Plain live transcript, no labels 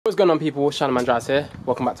What's going on, people? Shannon Mandras here.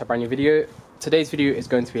 Welcome back to a brand new video. Today's video is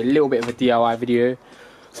going to be a little bit of a DIY video.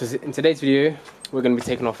 So in today's video, we're going to be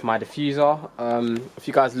taking off my diffuser. If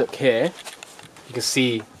you guys look here, you can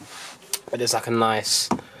see that there's like a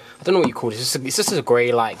nice, I don't know what you call it, it's just a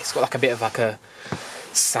grey, like it's got like a bit of like a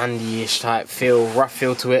sandy-ish type feel, rough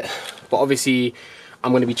feel to it. But obviously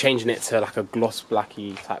I'm going to be changing it to like a gloss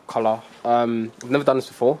blacky type colour. I've never done this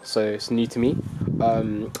before, so it's new to me.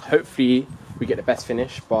 Hopefully we get the best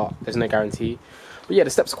finish, but there's no guarantee. But yeah,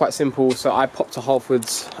 the steps are quite simple. So I popped to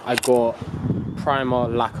Halfords, I got primer,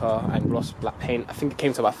 lacquer and gloss black paint. I think it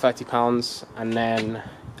came to about £30, and then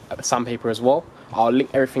sandpaper as well. I'll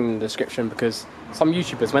link everything in the description because some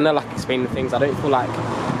YouTubers, when they're like explaining things, I don't feel like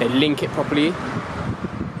they link it properly.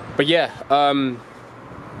 But yeah,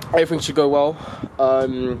 everything should go well.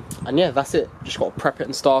 And yeah, that's it. Just got to prep it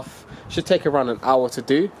and stuff. Should take around an hour to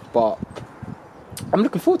do, but I'm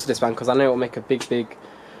looking forward to this, man, because I know it will make a big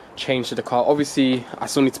change to the car. Obviously, I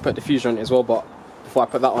still need to put diffuser on it as well, but before I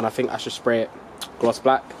put that on, I think I should spray it gloss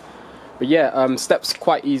black. But yeah, steps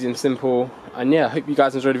quite easy and simple. And yeah, I hope you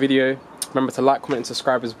guys enjoyed the video. Remember to like, comment and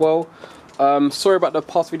subscribe as well. Sorry about the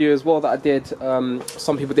past video as well that I did.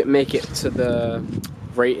 Some people didn't make it to the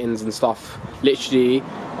ratings and stuff. Literally,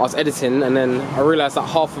 I was editing and then I realised that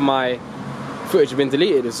half of my footage had been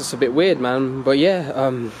deleted. It's just a bit weird, man. But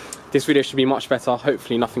yeah, this video should be much better.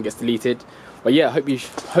 Hopefully nothing gets deleted. But yeah,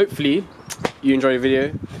 hopefully you enjoy the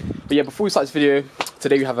video. But yeah, before we start this video,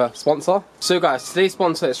 today we have a sponsor. So guys, today's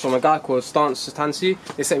sponsor is from a guy called Stance Sutansu.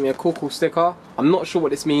 They sent me a cool sticker. I'm not sure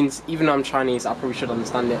what this means. Even though I'm Chinese, I probably should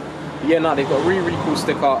understand it. But yeah, no, they've got a really cool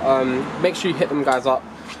sticker. Make sure you hit them guys up.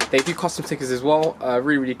 They do custom stickers as well.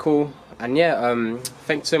 Really cool. And yeah,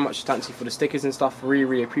 thanks so much Sutansu for the stickers and stuff.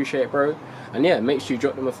 Really appreciate it, bro. And yeah, make sure you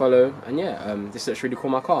drop them a follow. And yeah, this looks really cool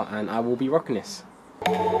on my car, and I will be rocking this.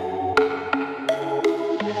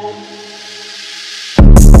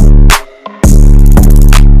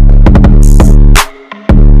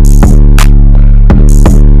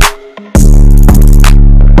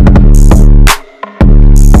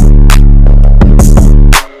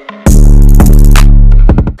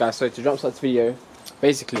 Guys, so to jump start this video,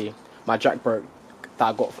 basically my jack broke that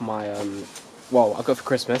I got for my well, I got for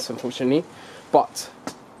Christmas, unfortunately. But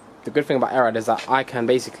the good thing about Airride is that I can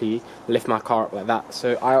basically lift my car up like that.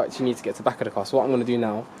 So I actually need to get to the back of the car. So what I'm going to do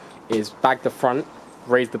now is bag the front,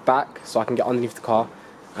 raise the back so I can get underneath the car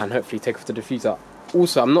and hopefully take off the diffuser.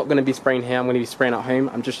 Also, I'm not going to be spraying here, I'm going to be spraying at home.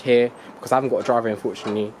 I'm just here because I haven't got a driver,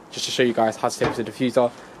 unfortunately, just to show you guys how to take off the diffuser.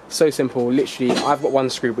 So simple, literally. I've got one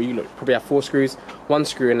screw, but you look, probably have 4 screws. One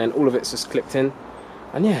screw and then all of it's just clipped in.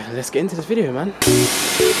 And yeah, let's get into this video, man.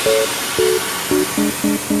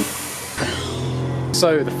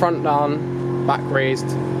 So the front down, back raised.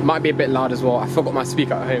 Might be a bit loud as well. I forgot my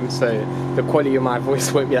speaker at home, so the quality of my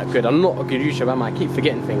voice won't be that good. I'm not a good YouTuber, man. I keep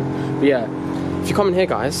forgetting things. But yeah, if you come in here,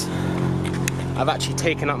 guys, I've actually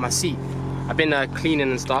taken up my seat. I've been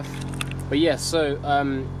cleaning and stuff. But yeah, so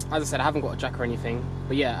as I said, I haven't got a jack or anything.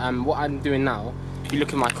 But yeah, what I'm doing now, if you look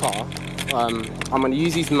at my car, I'm going to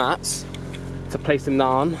use these mats to place them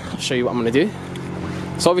down. I'll show you what I'm going to do.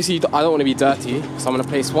 So obviously I don't want to be dirty, so I'm going to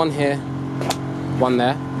place one here, one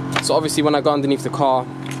there. So obviously when I go underneath the car,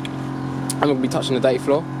 I'm going to be touching the dirty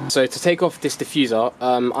floor. So to take off this diffuser,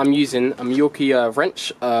 I'm using a Milwaukee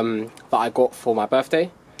wrench that I got for my birthday.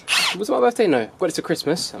 Was it my birthday? No, I got it to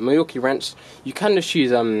Christmas. A Milwaukee wrench. You can just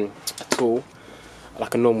use a tool,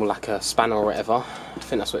 like a normal, like a spanner or whatever. I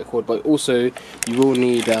think that's what it's called. But also, you will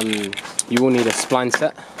need a spline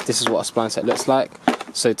set. This is what a spline set looks like.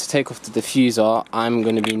 So to take off the diffuser, I'm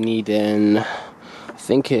going to be needing, I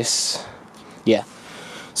think it's, yeah.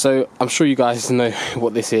 So I'm sure you guys know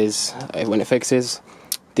what this is when it focuses.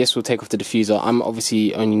 This will take off the diffuser. I'm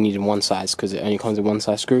obviously only needing one size because it only comes in one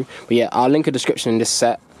size screw. But yeah, I'll link a description in this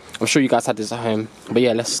set. I'm sure you guys had this at home. But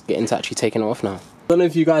yeah, let's get into actually taking it off now. I don't know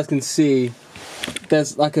if you guys can see,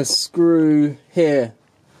 there's like a screw here.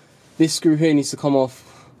 This screw here needs to come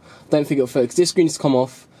off. Don't think it'll focus. This screw needs to come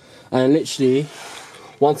off. And literally,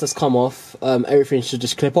 once that's come off, everything should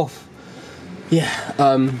just clip off. Yeah,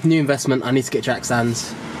 new investment. I need to get jack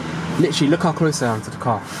stands. Literally, look how close I am to the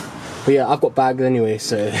car. But yeah, I've got bags anyway,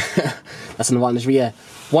 so that's an advantage. But yeah,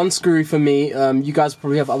 one screw for me. You guys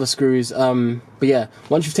probably have other screws. But yeah,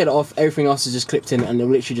 once you've taken it off, everything else is just clipped in and it'll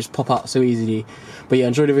literally just pop out so easily. But yeah,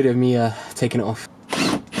 enjoy the video of me taking it off.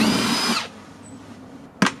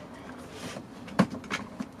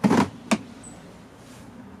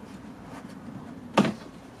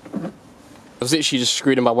 I was literally just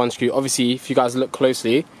screwed in by one screw. Obviously, if you guys look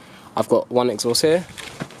closely, I've got one exhaust here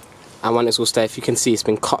and one exhaust there. If you can see, it's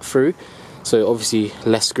been cut through. So obviously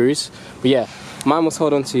less screws. But yeah, Mine was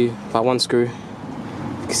held onto by one screw.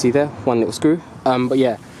 You can see there, one little screw. But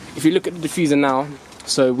yeah, if you look at the diffuser now,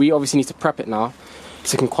 so we obviously need to prep it now.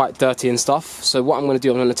 It's looking quite dirty and stuff. So what I'm going to do,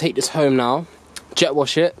 I'm going to take this home now, jet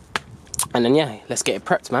wash it, and then yeah, let's get it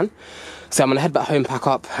prepped, man. So I'm going to head back home, pack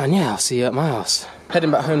up, and yeah, I'll see you at my house.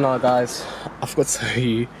 Heading back home now, guys. I forgot to tell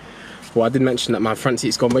you, well, I did mention that my front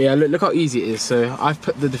seat's gone, but yeah, look how easy it is. So I've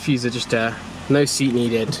put the diffuser just there, no seat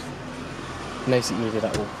needed. No seat needed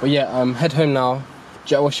at all. But yeah, head home now,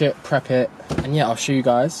 jet wash it, prep it, and yeah, I'll show you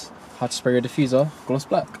guys how to spray your diffuser gloss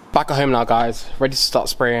black. Back at home now, guys, ready to start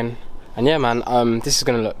spraying. And yeah, man, this is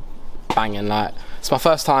gonna look banging. Like, it's my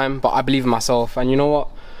first time, but I believe in myself. And you know what?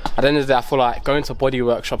 At the end of the day, I feel like going to body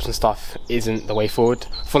workshops and stuff isn't the way forward.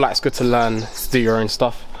 I feel like it's good to learn to do your own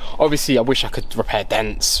stuff. Obviously, I wish I could repair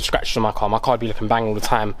dents, scratches on my car. My car would be looking bang all the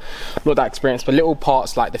time. Not that experienced, but little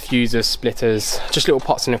parts like diffusers, splitters, just little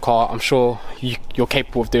parts in the car. I'm sure you're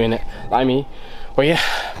capable of doing it, like me. But yeah,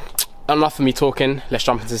 enough of me talking. Let's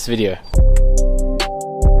jump into this video.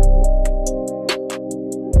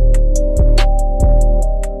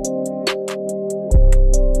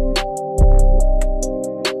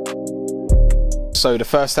 So the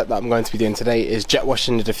first step that I'm going to be doing today is jet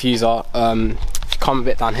washing the diffuser. If you come a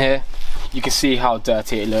bit down here, you can see how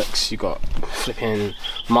dirty it looks. You've got flipping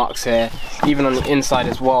marks here. Even on the inside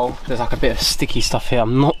as well, there's like a bit of sticky stuff here.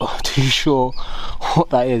 I'm not too sure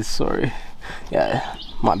what that is, sorry. Yeah,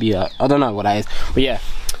 might be I don't know what that is. But yeah,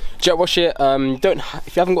 jet wash it.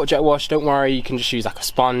 If you haven't got jet wash, don't worry, you can just use like a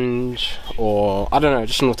sponge or I don't know,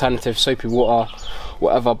 just an alternative, soapy water,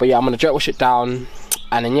 whatever. But yeah, I'm gonna jet wash it down.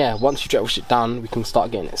 And then yeah, once you jet wash it down, we can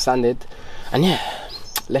start getting it sanded. And yeah,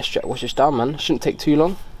 let's jet wash this down, man. Shouldn't take too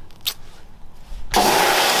long.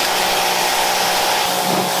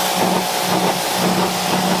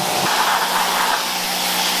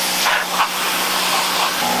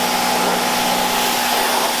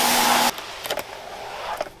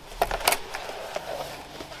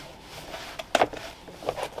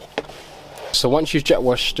 So once you've jet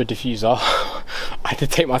washed the diffuser, I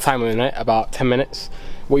did take my time on it, about 10 minutes.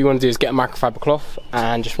 What you want to do is get a microfiber cloth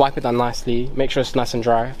and just wipe it down nicely, make sure it's nice and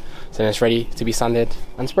dry, so then it's ready to be sanded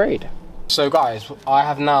and sprayed. So guys, I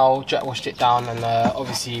have now jet washed it down and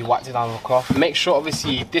obviously wiped it down with a cloth. Make sure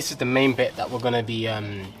obviously this is the main bit that we're going to be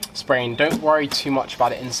spraying. Don't worry too much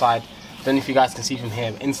about it inside. I don't know if you guys can see from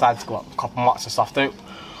here, but inside's got a couple marks and stuff. Don't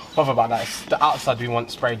bother about that. It's the outside we want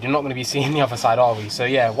sprayed. You're not going to be seeing the other side, are we? So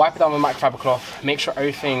yeah, wipe it down with a microfiber cloth, make sure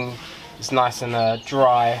everything is nice and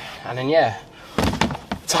dry, and then yeah,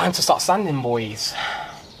 time to start sanding, boys.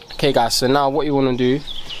 Okay guys, so now what you want to do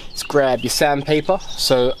is grab your sandpaper.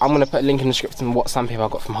 So I'm going to put a link in the description what sandpaper I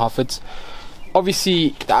got from Halfords. Obviously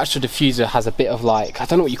the actual diffuser has a bit of like, I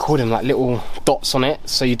don't know what you call them, like little dots on it,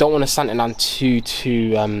 so you don't want to sand it down too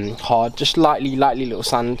hard. Just lightly little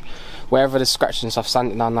sand wherever there's scratches and stuff.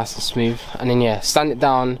 Sand it down nice and smooth, and then yeah, sand it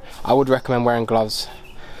down. I would recommend wearing gloves.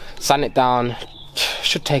 Sand it down,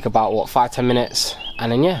 should take about what, 5-10 minutes,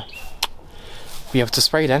 and then yeah, be able to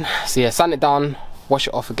spray then. So yeah, sand it down, wash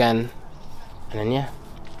it off again, and then yeah,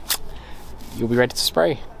 you'll be ready to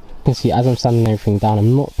spray. You can see as I'm sanding everything down,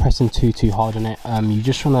 I'm not pressing too hard on it. You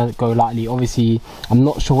just want to go lightly. Obviously I'm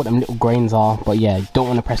not sure what them little grains are, but yeah, you don't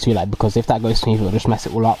want to press too light, because if that goes smooth it'll just mess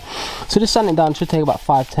it all up. So just sand it down, should take about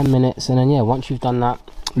 5-10 minutes, and then yeah, once you've done that,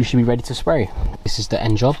 you should be ready to spray. This is the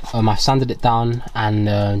end job. I've sanded it down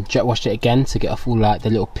and jet washed it again to get off all like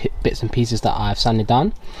the little bits and pieces that I've sanded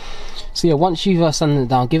down. So yeah, once you've sanded it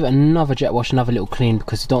down, give it another jet wash, another little clean,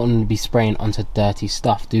 because you don't want to be spraying onto dirty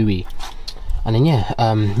stuff, do we? And then yeah,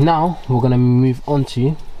 now we're going to move on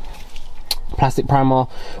to plastic primer.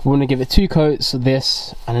 We're going to give it 2 coats of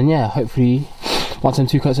this, and then yeah, hopefully once them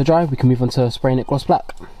 2 coats are dry, we can move on to spraying it gloss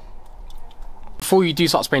black. Before you do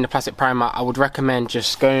start spraying the plastic primer, I would recommend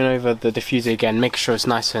just going over the diffuser again, make sure it's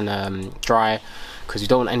nice and dry, because you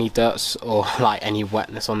don't want any dirts or like any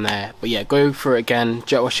wetness on there. But yeah, go through it again,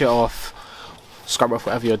 jet wash it off, scrub off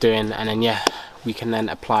whatever you're doing, and then yeah, we can then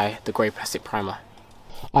apply the grey plastic primer.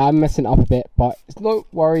 I'm messing up a bit, but don't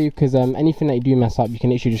worry, because anything that you do mess up, you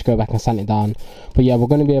can literally just go back and sand it down. But yeah, we're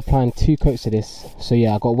going to be applying 2 coats of this. So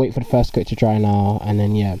yeah, I've got to wait for the first coat to dry now, and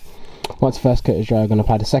then yeah, once the first coat is dry, I'm going to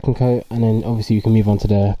apply the second coat, and then obviously you can move on to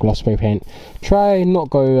the gloss spray paint. Try not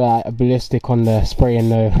go ballistic on the spraying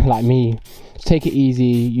though, like me. Just take it easy.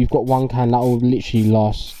 You've got 1 can that will literally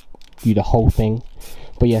last you the whole thing.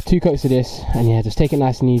 But yeah, 2 coats of this, and yeah, just take it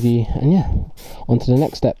nice and easy, and yeah, on to the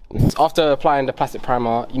next step. After applying the plastic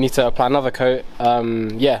primer, you need to apply another coat.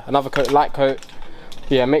 Yeah, another coat, light coat.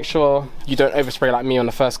 Yeah, make sure you don't overspray like me on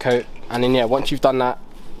the first coat, and then yeah, once you've done that,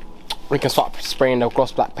 we can start spraying the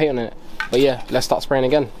gloss black paint on it. But yeah, let's start spraying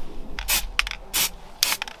again.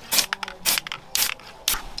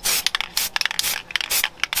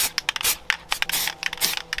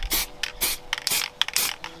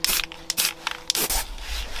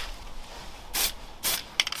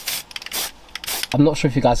 I'm not sure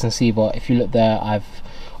if you guys can see, but if you look there, I've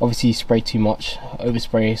obviously sprayed too much,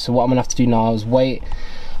 overspray. So what I'm gonna have to do now is wait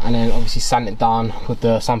and then obviously sand it down with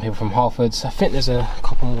the sandpaper from Halfords. I think there's a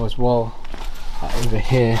couple more as well over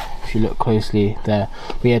here if you look closely there.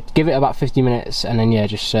 But yeah, give it about 50 minutes and then yeah,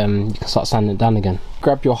 just you can start sanding it down again.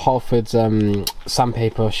 Grab your Halfords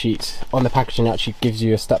sandpaper sheet. On the packaging it actually gives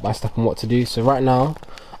you a step-by-step on what to do. So right now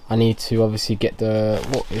I need to obviously get the,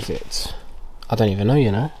 what is it? I don't even know,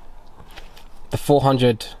 you know. The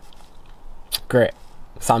 400 grit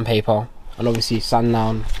sandpaper and obviously sand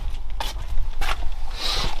down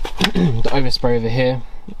the overspray over here,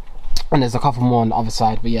 and there's a couple more on the other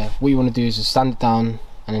side. But yeah, what you want to do is just sand it down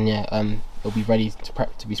and then yeah, it'll be ready to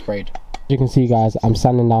prep to be sprayed. As you can see guys, I'm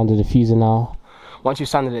sanding down the diffuser now. Once you've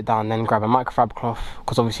sanded it down, then grab a microfiber cloth,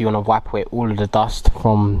 because obviously you want to wipe away all of the dust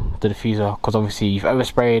from the diffuser, because obviously you've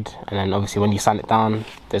oversprayed, and then obviously when you sand it down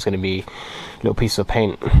there's going to be little pieces of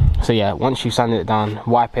paint. So yeah, once you've sanded it down,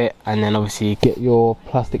 wipe it, and then obviously get your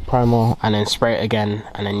plastic primer and then spray it again,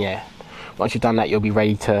 and then yeah, once you've done that, you'll be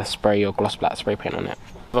ready to spray your gloss black spray paint on it.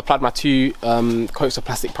 I've applied my 2 coats of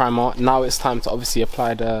plastic primer. Now it's time to obviously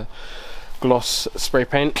apply the gloss spray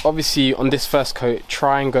paint. Obviously on this first coat,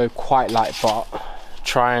 try and go quite light, but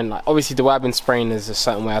try and like, obviously the way I've been spraying is a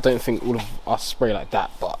certain way. I don't think all of us spray like that,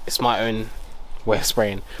 but it's my own way of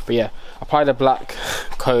spraying. But yeah, apply the black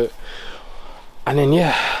coat, and then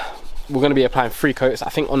yeah, we're going to be applying 3 coats. I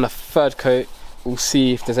think on the 3rd coat we'll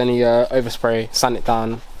see if there's any overspray, sand it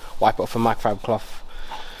down, wipe it off a microfiber cloth.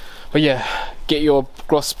 But yeah, get your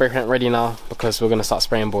gloss spray paint ready now, because we're going to start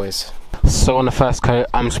spraying, boys. So on the first coat,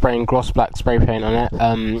 I'm spraying gloss black spray paint on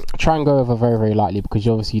it. Try and go over very, very lightly, because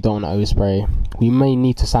you obviously don't want to overspray. You may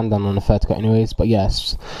need to sand down on the 3rd coat anyways, but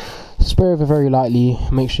yes, spray over very lightly.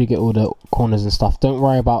 Make sure you get all the corners and stuff. Don't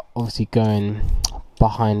worry about obviously going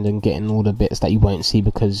behind and getting all the bits that you won't see,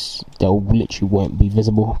 because they'll literally won't be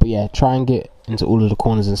visible. But yeah, try and get into all of the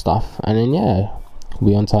corners and stuff, and then yeah,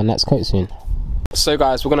 we'll be on to our next coat soon. So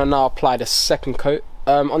guys, we're going to now apply the 2nd coat.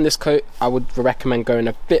 On this coat I would recommend going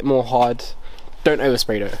a bit more hard. Don't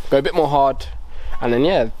overspray though, go a bit more hard, and then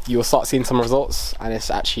yeah, you'll start seeing some results, and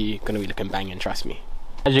it's actually going to be looking banging, trust me.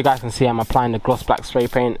 As you guys can see, I'm applying the gloss black spray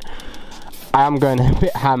paint. I am going a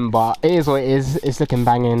bit ham, but it is what it is. It's looking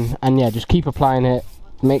banging, and yeah, just keep applying it.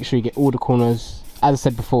 Make sure you get all the corners. As I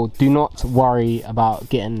said before, do not worry about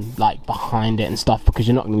getting like behind it and stuff, because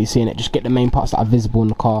you're not going to be seeing it. Just get the main parts that are visible in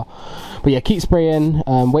the car. But yeah, keep spraying,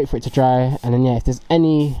 wait for it to dry, and then yeah, if there's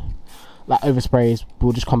any like oversprays,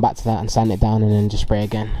 we'll just come back to that and sand it down and then just spray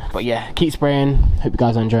again. But yeah, keep spraying. Hope you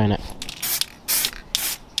guys are enjoying it.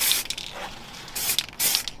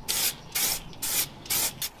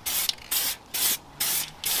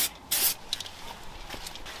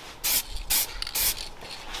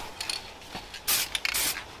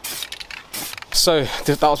 So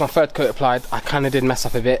that was my 3rd coat applied. I kind of did mess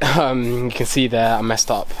up a bit. You can see there I messed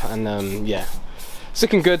up, and yeah, it's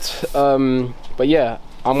looking good. But yeah,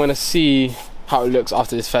 I'm gonna see how it looks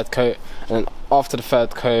after this 3rd coat, and then after the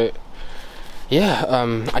 3rd coat, yeah,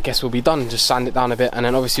 I guess we'll be done. Just sand it down a bit, and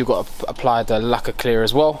then obviously you've got to apply the lacquer clear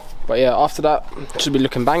as well. But yeah, after that, it should be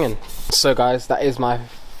looking banging. So guys, that is my,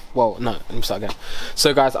 well, no, let me start again.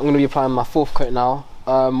 So guys, I'm gonna be applying my 4th coat now.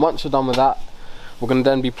 Once we're done with that, we're going to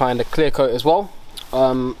then be applying the clear coat as well.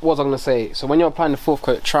 What was I going to say? So when you're applying the 4th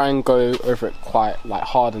coat, try and go over it quite like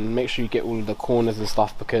hard, and make sure you get all of the corners and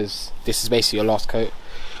stuff, because this is basically your last coat,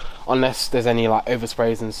 unless there's any like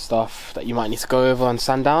oversprays and stuff that you might need to go over and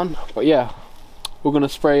sand down. But yeah, we're going to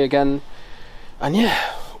spray again, and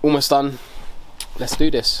yeah, almost done. Let's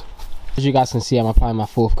do this. As you guys can see, I'm applying my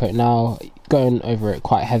 4th coat now, going over it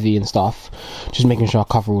quite heavy and stuff, just making sure I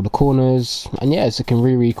cover all the corners, and yeah, it's looking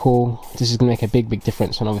really, really cool. This is going to make a big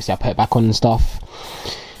difference when obviously I put it back on and stuff.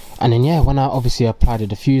 And then yeah, when I obviously apply the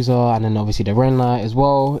diffuser and then obviously the rain light as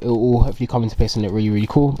well, it will all hopefully come into place and look really, really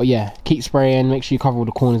cool. But yeah, keep spraying, make sure you cover all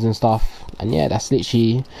the corners and stuff, and yeah, that's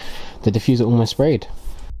literally the diffuser almost sprayed.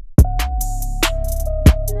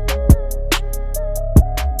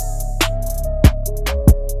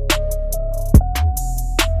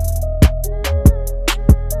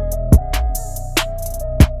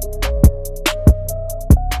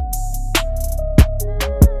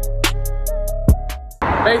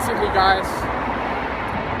 Basically guys, it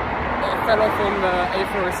fell off on the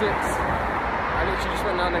A406. I literally just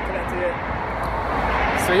went down and collected it.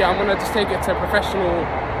 So yeah, I'm gonna just take it to professional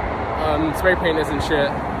spray painters and shit.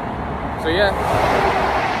 So yeah,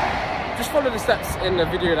 just follow the steps in the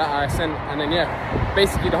video that I sent, and then yeah,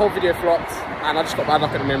 basically the whole video flopped and I just got bad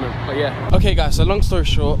luck at the moment. But yeah. Okay guys, so long story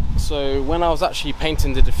short, so when I was actually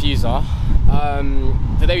painting the diffuser,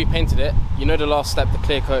 the day we painted it, you know the last step, the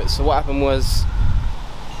clear coat, so what happened was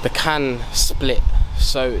the can split,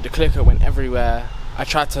 so the clear coat went everywhere. I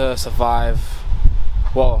tried to survive,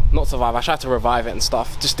 well, not survive, I tried to revive it and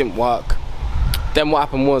stuff, just didn't work. Then what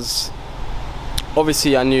happened was,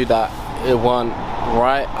 obviously I knew that it wasn't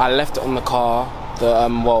right. I left it on the car,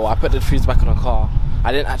 well, I put the diffuser back on the car.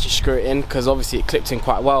 I didn't actually screw it in because obviously it clipped in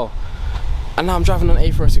quite well. And now I'm driving on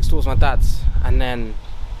A406 towards my dad's, and then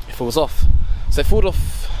it falls off. So it falls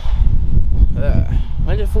off,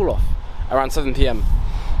 when did it fall off? Around 7 PM.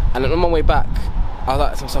 And then on my way back, I was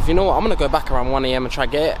like to myself, you know what, I'm gonna go back around 1 AM and try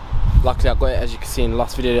to get it. Luckily I got it, as you can see in the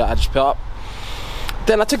last video that I just put up.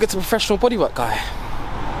 Then I took it to a professional bodywork guy.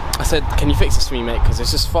 I said, can you fix this for me, mate, because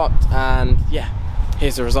it's just fucked. And yeah,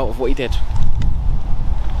 here's the result of what he did.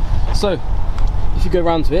 So, if you go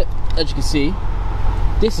around to it, as you can see,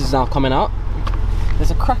 this is now coming out.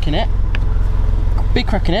 There's a crack in it, a big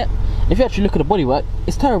crack in it. If you actually look at the bodywork,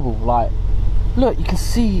 it's terrible. Like, look, you can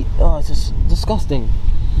see, oh, it's just disgusting.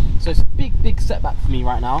 So it's a big setback for me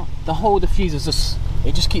right now. The whole diffuser's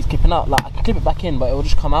it just keeps clipping out. Like, I can clip it back in, but it will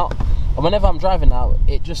just come out. And whenever I'm driving now,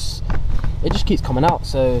 it just keeps coming out.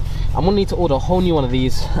 So I'm gonna need to order a whole new one of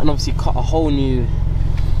these, and obviously cut a whole new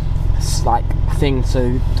like thing.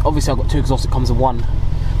 So obviously I've got 2 exhausts, it comes in 1.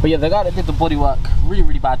 But yeah, the guy that did the bodywork,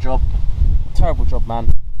 really bad job, terrible job,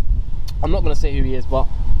 man. I'm not gonna say who he is, but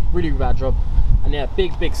really bad job. And yeah,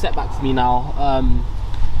 big setback for me now.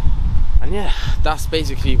 And yeah, that's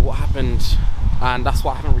basically what happened, and that's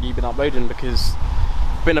why I haven't really been uploading, because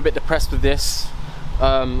I've been a bit depressed with this.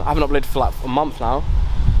 I haven't uploaded for like a month now.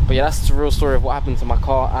 But yeah, that's the real story of what happened to my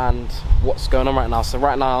car and what's going on right now. So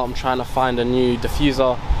right now I'm trying to find a new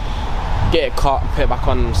diffuser, get it cut, put it back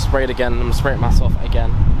on, and spray it again. I'm gonna spray it myself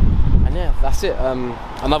again. And yeah, that's it.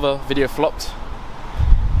 Another video flopped.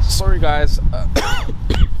 Sorry guys. I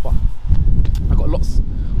got lots of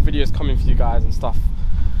videos coming for you guys and stuff.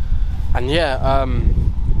 And yeah,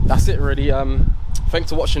 that's it really. Thanks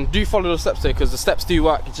for watching. Do follow the steps there, because the steps do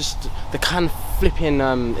work. It's just the can flipping,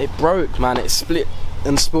 it broke, man. It split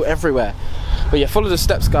and spilled everywhere. But yeah, follow the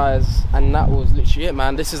steps guys, and that was literally it,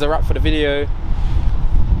 man. This is a wrap for the video.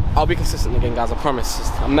 I'll be consistent again guys, I promise.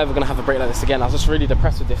 I'm never gonna have a break like this again. I was just really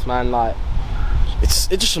depressed with this, man. Like,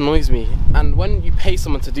 it just annoys me. And when you pay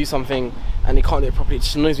someone to do something and they can't do it properly, it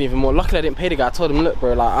just annoys me even more. Luckily I didn't pay the guy. I told him, look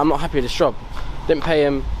bro, like, I'm not happy with this job. Didn't pay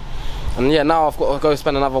him. And yeah, now I've got to go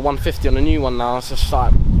spend another 150 on a new one now. It's just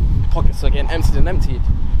like, pockets are getting emptied and emptied.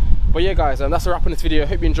 But yeah guys, that's a wrap on this video.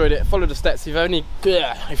 Hope you enjoyed it. Follow the steps. If you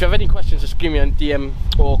have any questions, just give me a DM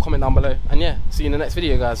or comment down below. And yeah, see you in the next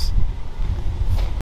video guys.